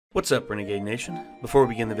What's up, Renegade Nation? Before we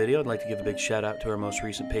begin the video, I'd like to give a big shout out to our most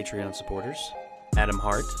recent Patreon supporters: Adam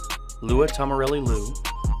Hart, Lua Tomarelli Lou,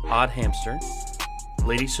 Odd Hamster,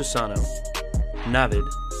 Lady Susano, Navid,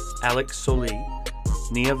 Alex Soli,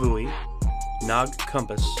 Nia Vui, Nog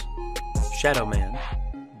Compass, Shadow Man,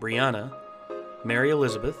 Brianna, Mary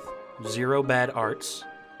Elizabeth, Zero Bad Arts,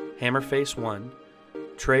 Hammerface1,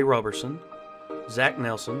 Trey Roberson, Zach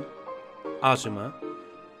Nelson, Azuma,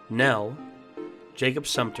 Nell, Jacob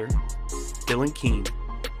Sumter, Dylan Keene,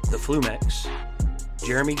 The Flumex,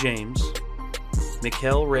 Jeremy James,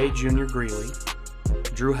 Mikkel Ray Jr. Greeley,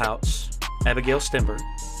 Drew Houts, Abigail Stemper,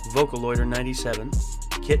 Vocaloider 97,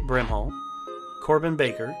 Kit Brimhall, Corbin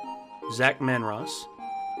Baker, Zach Manross,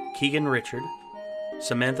 Keegan Richard,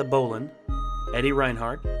 Samantha Bolin, Eddie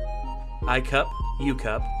Reinhardt, iCup,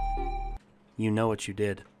 UCup, You Know What You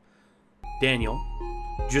Did, Daniel,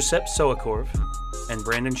 Giuseppe Soakorv, and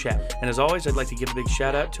Brandon Chapman. And as always, I'd like to give a big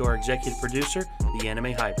shout out to our executive producer, The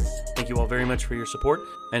Anime Hybrid. Thank you all very much for your support.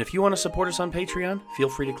 And if you want to support us on Patreon, feel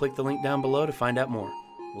free to click the link down below to find out more.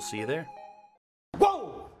 We'll see you there.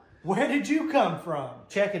 Whoa! Where did you come from?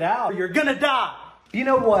 Check it out. You're gonna die. You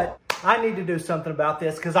know what? I need to do something about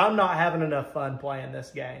this because I'm not having enough fun playing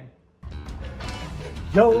this game.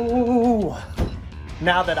 Yo!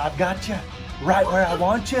 Now that I've got you right where I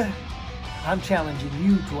want you, I'm challenging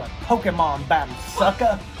you to a Pokemon battle,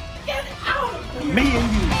 sucker. Get out of here! Me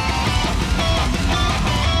and you.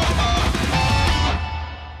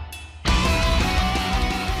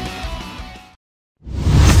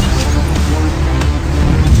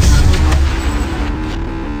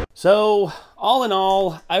 So, all in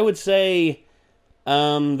all, I would say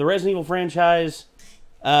the Resident Evil franchise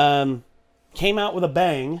came out with a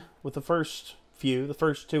bang with the first few, the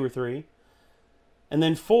first 2 or 3. And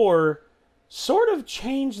then 4 sort of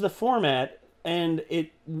changed the format, and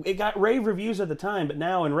it got rave reviews at the time, but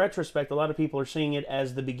now in retrospect, a lot of people are seeing it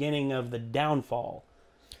as the beginning of the downfall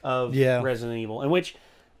of Resident Evil. In which,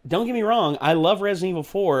 don't get me wrong, I love Resident Evil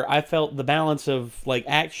 4. I felt the balance of like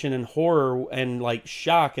action and horror and like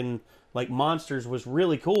shock and like monsters was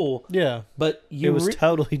really cool. Yeah, but it was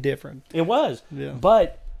totally different. It was. Yeah.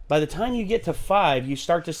 But by the time you get to 5, you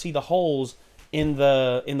start to see the holes in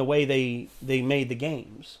the way they made the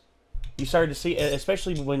games. You started to see,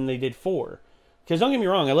 especially when they did 4. Because don't get me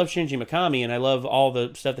wrong, I love Shinji Mikami and I love all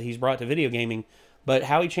the stuff that he's brought to video gaming, but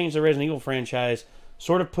how he changed the Resident Evil franchise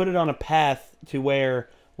sort of put it on a path to where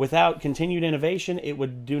without continued innovation, it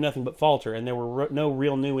would do nothing but falter, and there were no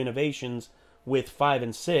real new innovations with 5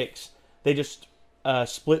 and 6. They just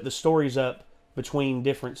split the stories up between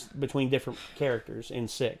different characters in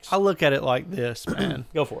 6. I look at it like this, man.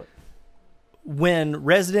 Go for it. When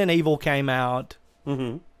Resident Evil came out,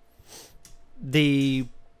 the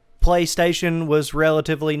PlayStation was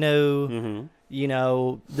relatively new. You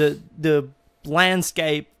know, the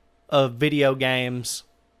landscape of video games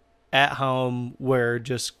at home were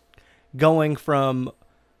just going from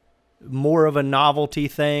more of a novelty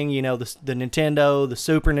thing. You know, the Nintendo, the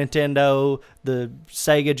Super Nintendo, the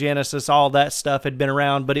Sega Genesis, all that stuff had been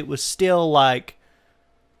around, but it was still like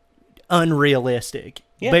unrealistic.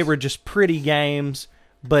 Yes. They were just pretty games,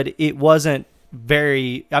 but it wasn't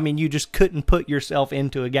very, I mean, you just couldn't put yourself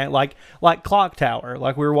into a game like Clock Tower.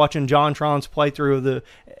 Like we were watching John Tron's playthrough of the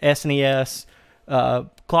SNES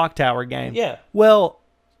Clock Tower game. Yeah. Well,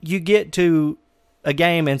 you get to a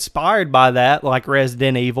game inspired by that, like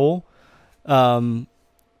Resident Evil, and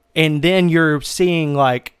then you're seeing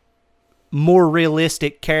like more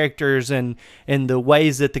realistic characters and the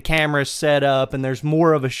ways that the camera's set up, and there's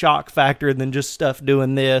more of a shock factor than just stuff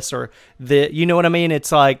doing this or that. You know what I mean?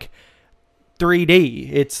 It's like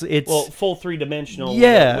 3D. It's well, full 3-dimensional.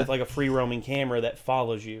 Yeah, with like a free roaming camera that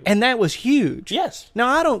follows you. And that was huge. Yes. Now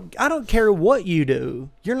I don't care what you do.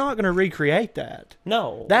 You're not going to recreate that.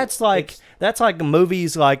 No. That's like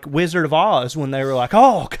movies like Wizard of Oz when they were like,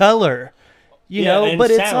 oh, color. You know, and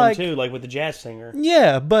but sound it's like too, like with the jazz singer.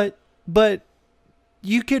 Yeah, but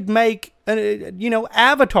you could make, you know,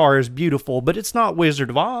 Avatar is beautiful, but it's not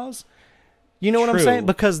Wizard of Oz. You know what I'm saying?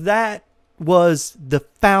 Because that was the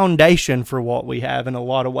foundation for what we have in a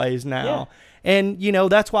lot of ways now. Yeah. And, you know,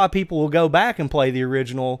 that's why people will go back and play the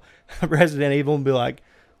original Resident Evil and be like,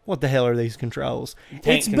 what the hell are these controls?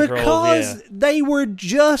 It's because they were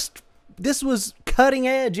just, this was cutting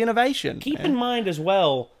edge innovation. Keep in mind as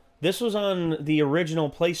well, this was on the original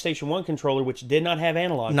PlayStation 1 controller, which did not have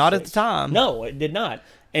analog Not sticks. at the time. No, it did not.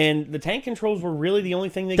 And the tank controls were really the only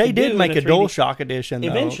thing they could do. They did make a DualShock edition, though.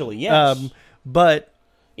 Eventually, yes. But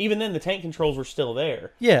even then, the tank controls were still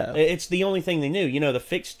there. Yeah. It's the only thing they knew. You know, the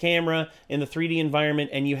fixed camera in the 3D environment,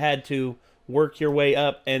 and you had to work your way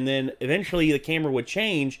up, and then eventually the camera would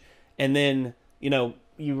change, and then,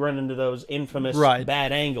 you run into those infamous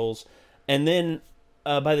bad angles. And then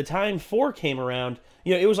by the time 4 came around,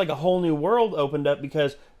 it was like a whole new world opened up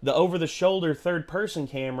because the over-the-shoulder third-person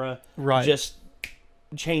camera just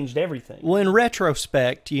changed everything. Well, in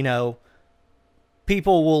retrospect,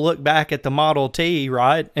 people will look back at the Model T,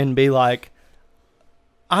 right, and be like,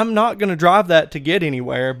 I'm not going to drive that to get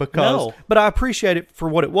anywhere but I appreciate it for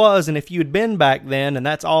what it was. And if you had been back then and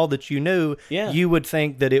that's all that you knew, you would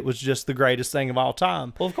think that it was just the greatest thing of all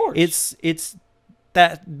time. Well, of course. It's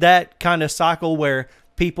that kind of cycle where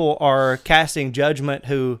people are casting judgment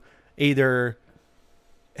who either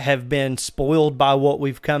have been spoiled by what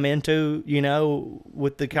we've come into,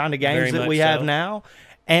 with the kind of games that we have now.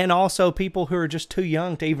 And also people who are just too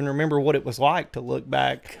young to even remember what it was like to look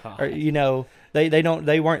back. Or,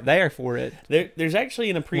 they weren't there for it. There's actually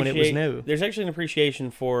an appreciation when it was new. There's actually an appreciation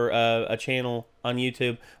for a channel on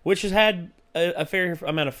YouTube which has had a fair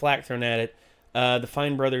amount of flack thrown at it. The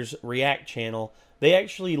Fine Brothers React channel. They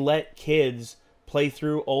actually let kids play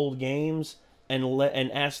through old games and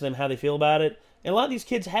ask them how they feel about it. And a lot of these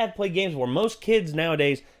kids have played games before. Most kids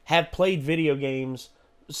nowadays have played video games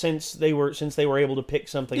since they were able to pick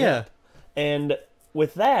something up. And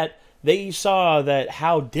with that, they saw that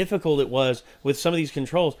how difficult it was with some of these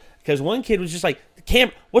controls, because one kid was just like,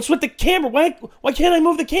 what's with the camera? Why can't I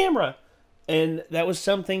move the camera? And that was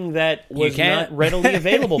something that was not readily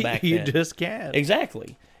available back then. You just can't.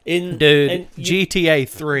 Exactly. GTA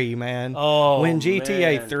 3, man. Oh, when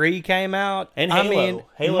GTA 3 came out, and Halo.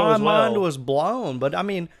 My mind was blown. But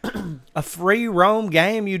a free roam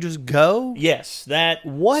game, you just go. Yes, that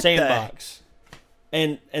sandbox,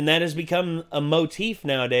 and that has become a motif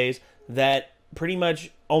nowadays that pretty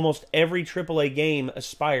much almost every AAA game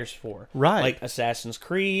aspires for. Right, like Assassin's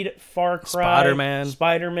Creed, Far Cry,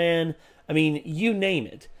 Spider-Man. You name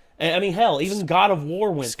it. Hell, even God of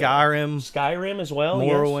War went Skyrim as well.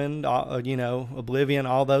 Morrowind, Oblivion,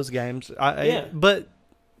 all those games. But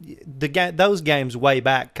those games way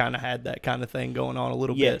back kind of had that kind of thing going on a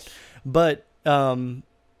little bit. But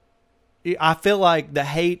I feel like the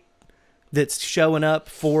hate that's showing up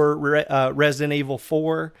for Resident Evil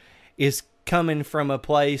 4 is coming from a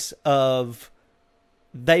place of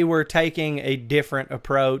they were taking a different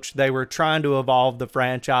approach. They were trying to evolve the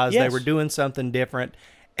franchise. They were doing something different.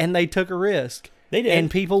 And they took a risk. They did. And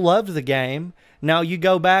people loved the game. Now you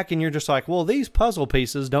go back and you're just like, well, these puzzle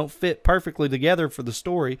pieces don't fit perfectly together for the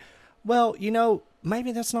story. Well,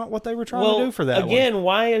 maybe that's not what they were trying to do for that one.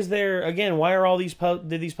 Why are all these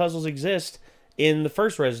did these puzzles exist in the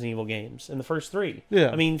first Resident Evil games, in the first 3?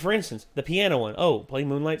 Yeah. For instance, the piano one. Oh, play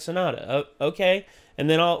Moonlight Sonata. Okay. And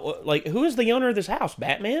then who is the owner of this house?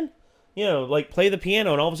 Batman? Play the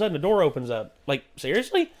piano and all of a sudden the door opens up.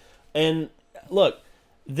 Seriously? And look,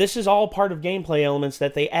 this is all part of gameplay elements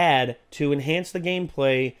that they add to enhance the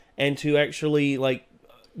gameplay and to actually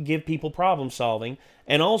give people problem solving,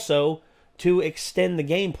 and also to extend the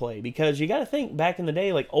gameplay, because you got to think back in the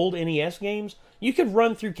day, old NES games, you could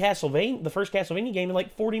run through the first Castlevania game in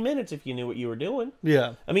 40 minutes if you knew what you were doing.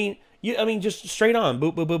 Yeah. Just straight on,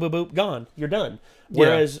 boop, boop, boop, boop, boop, gone. You're done.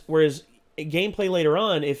 Whereas gameplay later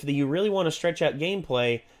on, if you really want to stretch out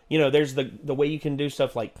gameplay, there's the way you can do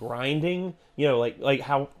stuff like grinding, like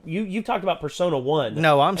how you talked about Persona 1.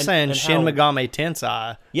 No, I'm saying Shin Megami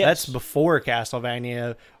Tensei. Yes. That's before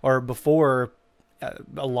Castlevania, or before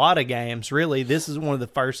a lot of games, really. This is one of the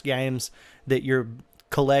first games that you're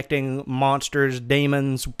collecting monsters,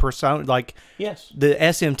 demons, persona. Yes. The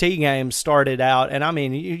SMT games started out,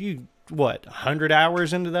 and you 100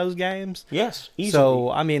 hours into those games? Yes, easily.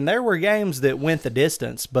 So, there were games that went the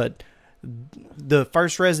distance, but the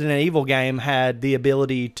first Resident Evil game had the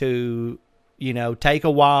ability to, take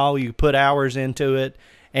a while, you put hours into it,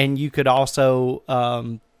 and you could also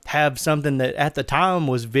have something that at the time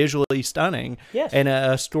was visually stunning. Yes. And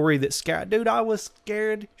a story that scared. Dude, I was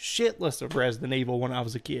scared shitless of Resident Evil when I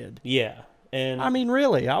was a kid. Yeah. And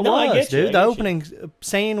really, I was, dude. The opening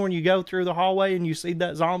scene when you go through the hallway and you see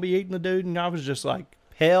that zombie eating the dude, and I was just like,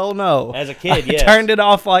 hell no. As a kid, I turned it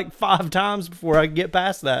off 5 times before I could get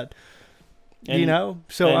past that.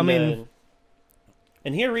 So,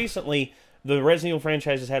 and here recently, the Resident Evil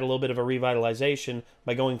franchise has had a little bit of a revitalization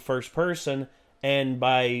by going first person and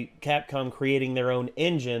by Capcom creating their own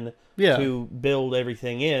engine to build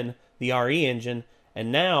everything in, the RE engine.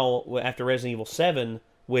 And now, after Resident Evil 7,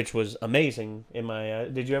 which was amazing in my...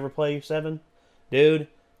 did you ever play 7? Dude,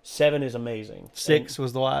 7 is amazing. 6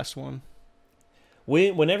 was the last one.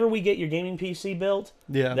 Whenever we get your gaming PC built,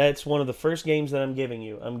 that's one of the first games that I'm giving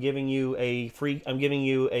you. I'm giving you a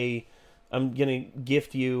I'm gonna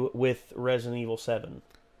gift you with Resident Evil 7.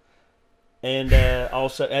 And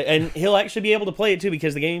also, and he'll actually be able to play it too,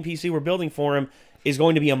 because the gaming PC we're building for him is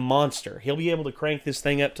going to be a monster. He'll be able to crank this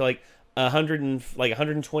thing up to like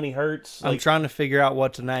 120 hertz. I'm trying to figure out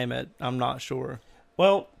what to name it. I'm not sure.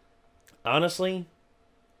 Well, honestly,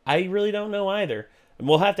 I really don't know either.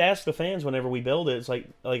 We'll have to ask the fans whenever we build it. It's like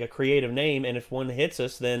a creative name, and if one hits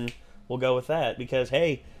us, then we'll go with that, because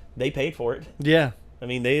hey, they paid for it. Yeah. I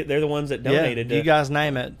mean, they're the ones that donated. Yeah, you guys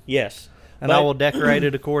name it. Yes. And I will decorate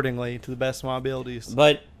it accordingly to the best of my abilities.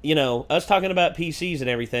 But, you know, us talking about PCs and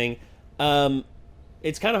everything,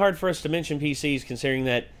 it's kind of hard for us to mention PCs considering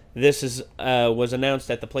that this was announced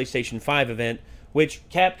at the PlayStation 5 event, which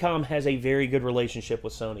Capcom has a very good relationship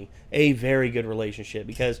with Sony. A very good relationship,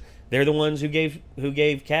 because they're the ones who gave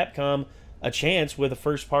Capcom a chance with a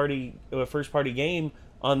first party game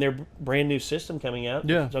on their brand new system coming out,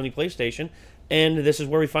 Sony PlayStation. And this is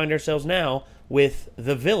where we find ourselves now with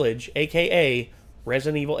The Village, a.k.a.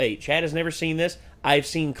 Resident Evil 8. Chad has never seen this. I've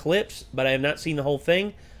seen clips, but I have not seen the whole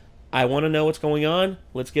thing. I want to know what's going on.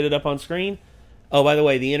 Let's get it up on screen. Oh, by the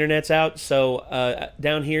way, the internet's out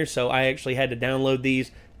down here, so I actually had to download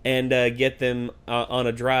these and get them on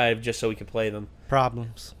a drive just so we could play them.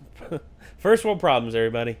 Problems. First world problems,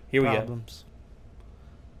 everybody. Here we go. Problems.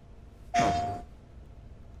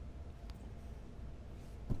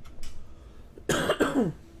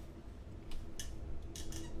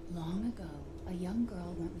 Long ago, a young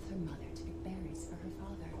girl went with her mother to pick berries for her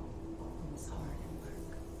father, who was hard at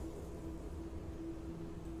work.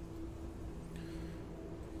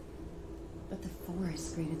 But the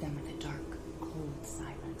forest greeted them with a dark, cold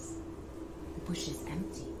silence. The bushes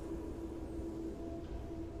empty.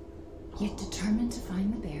 Yet determined to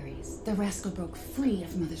find the berries, the rascal broke free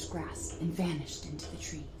of Mother's grasp and vanished into the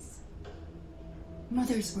trees.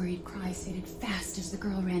 Mother's worried cries faded fast as the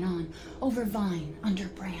girl ran on, over vine, under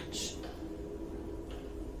branch,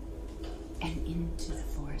 and into the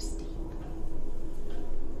forest deep.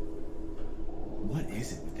 What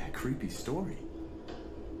is it with that creepy story?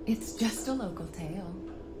 It's just a local tale.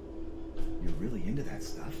 You're really into that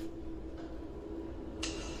stuff?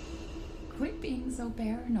 Quit being so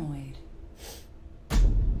paranoid.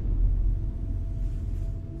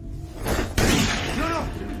 No!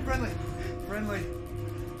 Friendly.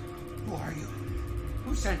 Who are you?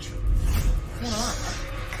 Who sent you? What's going on?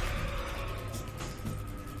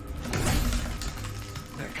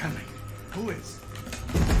 They're coming. Who is?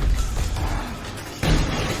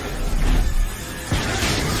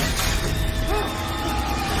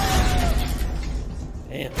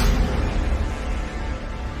 Damn.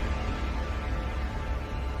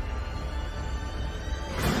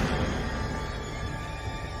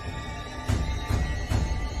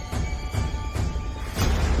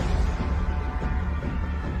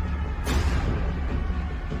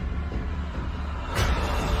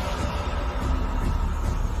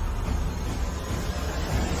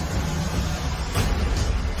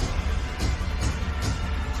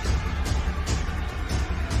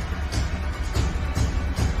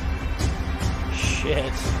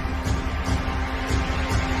 Shit.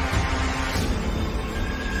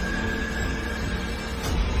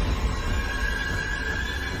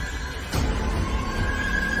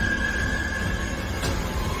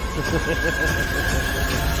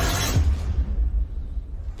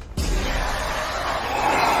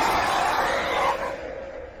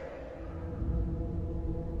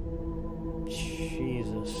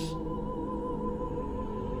 Jesus.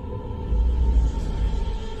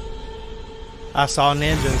 I saw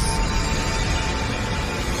ninjas.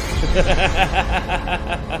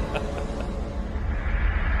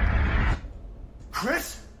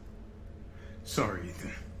 Chris? Sorry,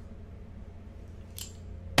 Ethan.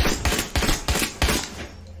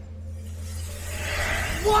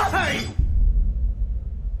 Why?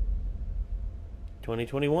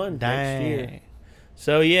 2021. Dang. Next year.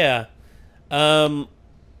 So yeah. Why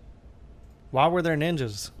were there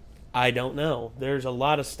ninjas? I don't know. There's a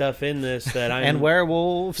lot of stuff in this that I'm And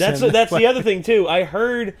werewolves. That's the other thing too. I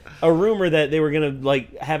heard a rumor that they were gonna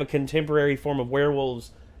like have a contemporary form of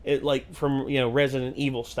werewolves, like from Resident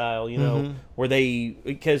Evil style, where they,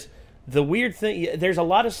 because the weird thing, there's a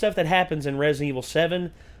lot of stuff that happens in Resident Evil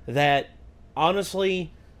 7 that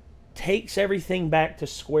honestly takes everything back to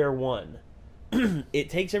square one. It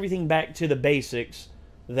takes everything back to the basics.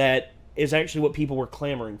 That is actually what people were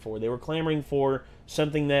clamoring for. They were clamoring for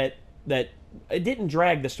something that it didn't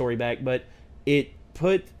drag the story back, but it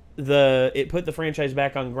put the franchise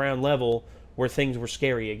back on ground level where things were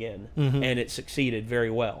scary again, and it succeeded very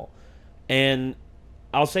well. And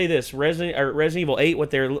I'll say this: Resident Evil 8,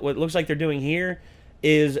 what it looks like they're doing here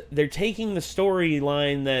is they're taking the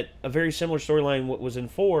storyline that a very similar storyline what was in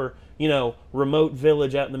 4, you know, remote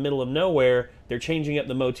village out in the middle of nowhere. They're changing up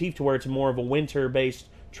the motif to where it's more of a winter-based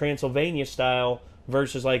Transylvania style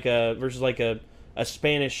versus like a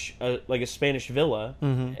Spanish villa,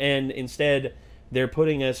 and instead they're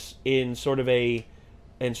putting us in sort of a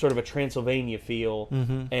Transylvania feel,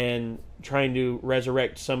 and trying to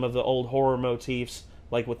resurrect some of the old horror motifs,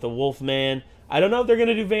 like with the Wolfman. I don't know if they're going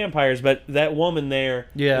to do vampires, but that woman there,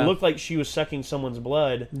 it looked like she was sucking someone's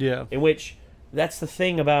blood. Yeah. In which, that's the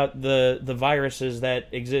thing about the viruses that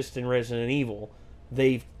exist in Resident Evil.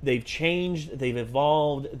 They've changed, they've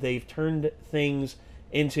evolved, they've turned things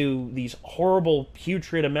into these horrible,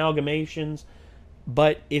 putrid amalgamations.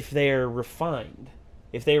 But if they're refined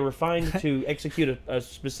to execute a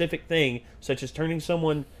specific thing, such as turning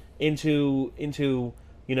someone into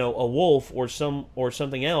you know, a wolf or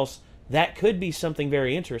something else, that could be something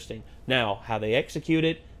very interesting. Now, how they execute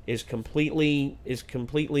it is completely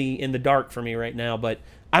in the dark for me right now, but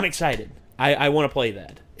I'm excited. I want to play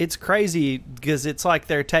that. It's crazy because it's like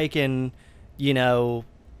they're taking, you know,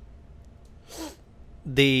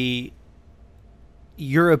 the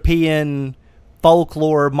European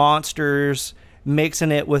folklore monsters,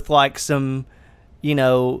 mixing it with like some, you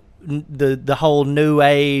know, the whole new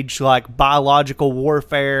age like biological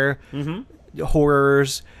warfare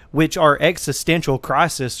horrors, which are existential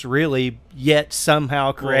crisis really, yet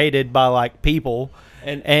somehow created by like people.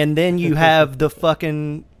 And then you have the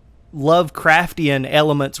fucking Lovecraftian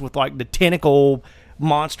elements with like the tentacle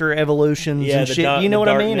monster evolutions and shit. You know what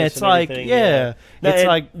I mean? It's like, it's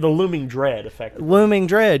like the looming dread, effectively. Looming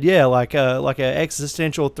dread, yeah, like a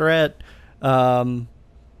existential threat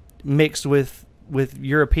mixed with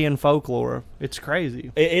European folklore. It's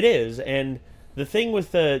crazy. It is, and the thing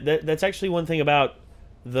with that's actually one thing about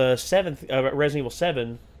the Resident Evil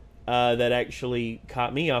 7 that actually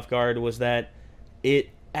caught me off guard was that it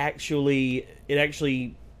actually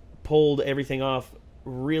pulled everything off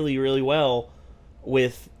really, really well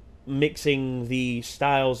with mixing the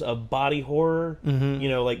styles of body horror. You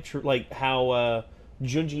know, like how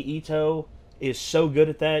Junji Ito is so good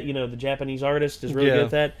at that. You know, the Japanese artist is really good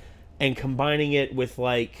at that, and combining it with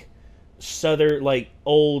like southern, like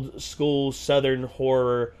old school southern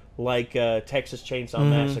horror, like Texas Chainsaw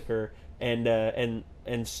Massacre and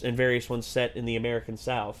various ones set in the American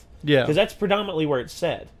South. Yeah, because that's predominantly where it's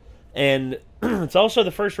set, and it's also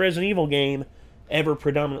the first Resident Evil game ever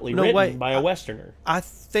predominantly written by a Westerner. I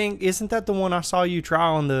think, isn't that the one I saw you try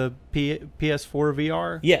on the PS4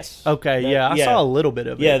 VR? Yes. Okay, I saw a little bit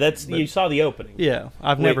of it. Yeah, you saw the opening. Yeah,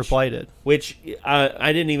 I've never played it. Which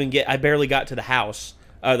I didn't even get. I barely got to the house,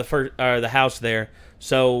 the house there.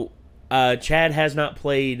 So Chad has not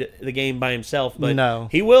played the game by himself, but no,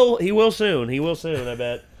 he will. He will soon. He will soon. I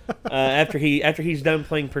bet. After he's done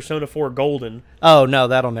playing Persona 4 Golden. Oh no,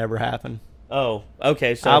 that'll never happen. Oh,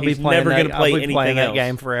 okay. So he's never going to play anything else. That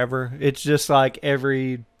game forever. It's just like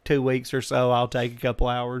every 2 weeks or so, I'll take a couple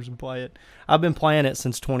hours and play it. I've been playing it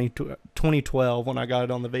since 2012 when I got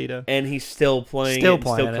it on the Vita. And he's still playing it, still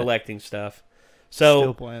collecting stuff. So,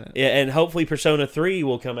 still playing it. Yeah, and hopefully Persona 3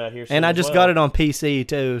 will come out here soon. And I just got it on PC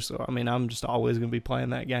too, so I mean, I'm just always going to be playing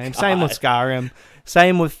that game. Same with Skyrim.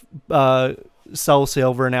 Same with Soul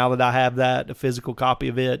Silver. Now that I have that, a physical copy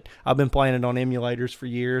of it, I've been playing it on emulators for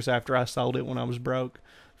years after I sold it when I was broke.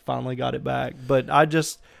 Finally got it back. But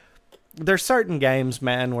there's certain games,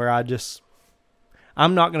 man, where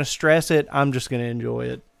I'm not going to stress it. I'm just going to enjoy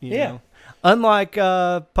it. You know? Unlike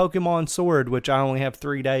Pokemon Sword, which I only have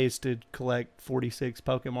 3 days to collect 46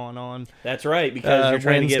 Pokemon on. That's right, because you're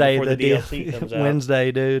trying to get it before the DLC comes out.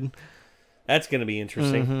 Wednesday, dude. That's going to be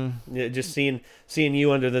interesting. Yeah, just seeing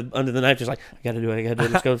you under the knife, just like, I got to do it.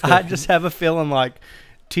 Let's go. I just have a feeling like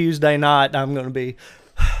Tuesday night I'm going to be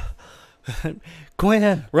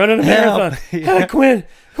Quinn running a marathon.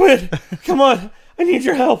 Quinn, come on! I need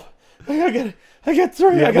your help. I got 3. I got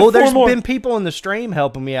 4 more. Well, there's been people in the stream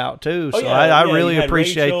helping me out too, so I really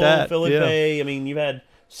appreciate Rachel, that. Philippe, I mean, you've had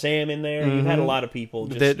Sam in there. You've had a lot of people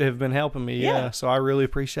that have been helping me. Yeah, so I really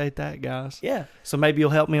appreciate that, guys. Yeah. So maybe you'll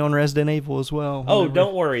help me on Resident Evil as well. Oh,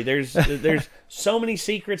 don't worry. There's so many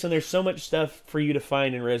secrets and there's so much stuff for you to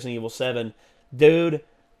find in Resident Evil 7, dude.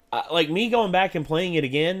 Like me going back and playing it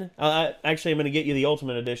again. Actually, I'm going to get you the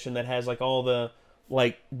Ultimate Edition that has like all the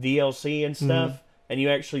like DLC and stuff. And you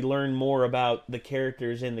actually learn more about the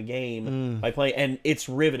characters in the game by playing, and it's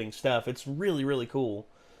riveting stuff. It's really, really cool.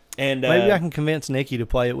 And maybe I can convince Nikki to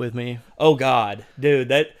play it with me. Oh God, dude,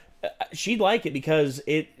 that she'd like it because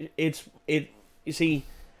it's you see,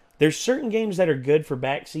 there's certain games that are good for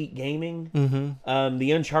backseat gaming.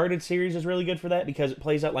 The Uncharted series is really good for that because it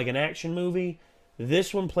plays out like an action movie.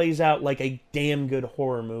 this one plays out like a damn good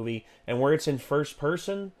horror movie. And where it's in first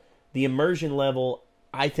person, the immersion level,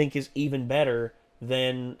 I think, is even better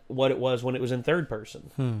than what it was when it was in third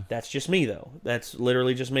person. That's just me, though. That's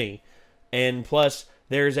literally just me. And plus,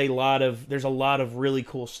 there's a lot of really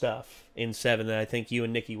cool stuff in 7 that I think you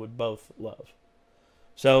and Nikki would both love.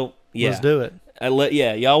 So, yeah. Let's do it.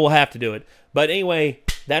 Yeah, y'all will have to do it. But anyway,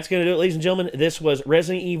 that's going to do it, ladies and gentlemen. This was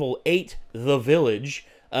Resident Evil 8, The Village.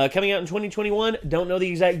 Coming out in 2021. Don't know the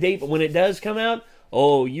exact date, but when it does come out,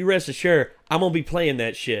 oh, you rest assured, I'm going to be playing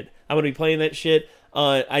that shit.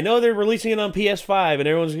 I know they're releasing it on PS5,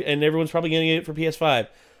 and everyone's probably going to get it for PS5.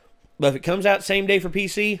 But if it comes out same day for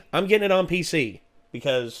PC, I'm getting it on PC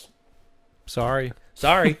because. Sorry.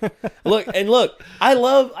 Look, I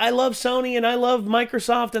love Sony and I love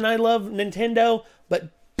Microsoft and I love Nintendo, but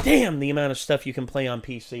damn, the amount of stuff you can play on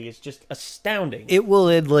PC is just astounding. It will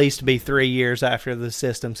at least be 3 years after the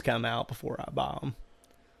systems come out before I buy them.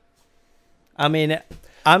 I mean,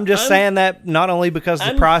 I'm saying that not only because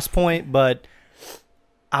of the price point, but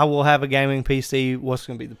I will have a gaming PC. What's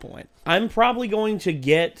going to be the point? I'm probably going to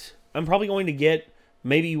get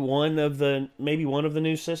maybe one of the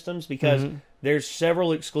new systems because there's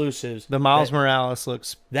several exclusives. The Miles Morales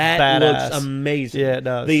looks badass. Looks amazing. Yeah, it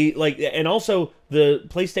does. And also the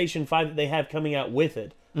PlayStation 5 that they have coming out with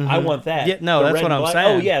it. I want that. Yeah, no, that's what I'm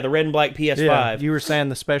saying. Oh yeah, the red and black PS5. Yeah, you were saying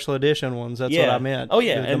the special edition ones. That's what I meant. Oh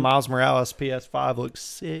yeah, the Miles Morales PS5 looks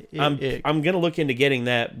sick. I'm gonna look into getting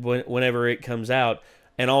that whenever it comes out.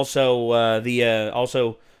 And also,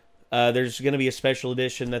 there's going to be a special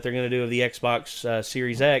edition that they're going to do of the Xbox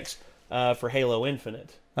Series X for Halo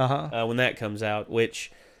Infinite when that comes out,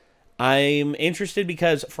 which I'm interested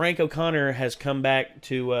because Frank O'Connor has come back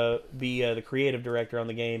to be the creative director on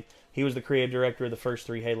the game. He was the creative director of the first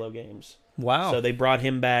 3 Halo games. Wow. So they brought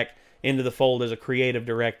him back into the fold as a creative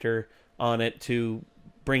director on it to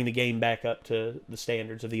bring the game back up to the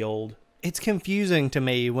standards of the old. It's confusing to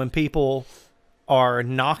me when people are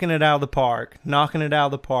knocking it out of the park, and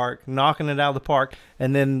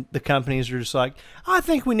then the companies are just like, I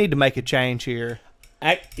think we need to make a change here.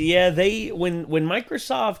 Yeah, when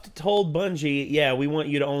Microsoft told Bungie, yeah, we want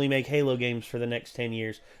you to only make Halo games for the next 10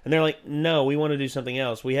 years, and they're like, no, we want to do something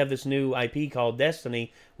else. We have this new IP called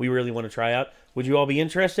Destiny we really want to try out. Would you all be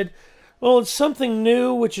interested? Well, it's something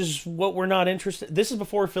new, which is what we're not interested. This is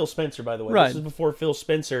before Phil Spencer, by the way. Right. This is before Phil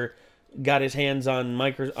Spencer got his hands on the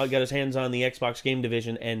Xbox game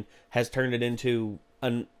division and has turned it into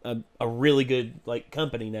a really good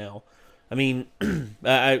company now. I mean,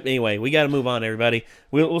 anyway, we got to move on, everybody.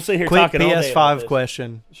 We'll sit here talking all day. Quick PS5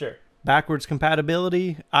 question. Sure. Backwards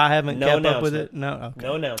compatibility? I haven't kept up with it. No, okay.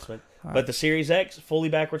 No announcement. All but the Series X fully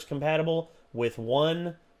backwards compatible with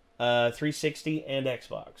one 360 and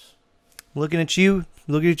Xbox. Looking at you,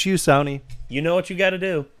 Sony. You know what you got to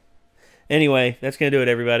do. Anyway, that's going to do it,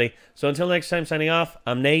 everybody. So until next time, signing off,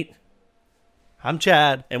 I'm Nate. I'm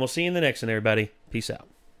Chad. And we'll see you in the next one, everybody. Peace out.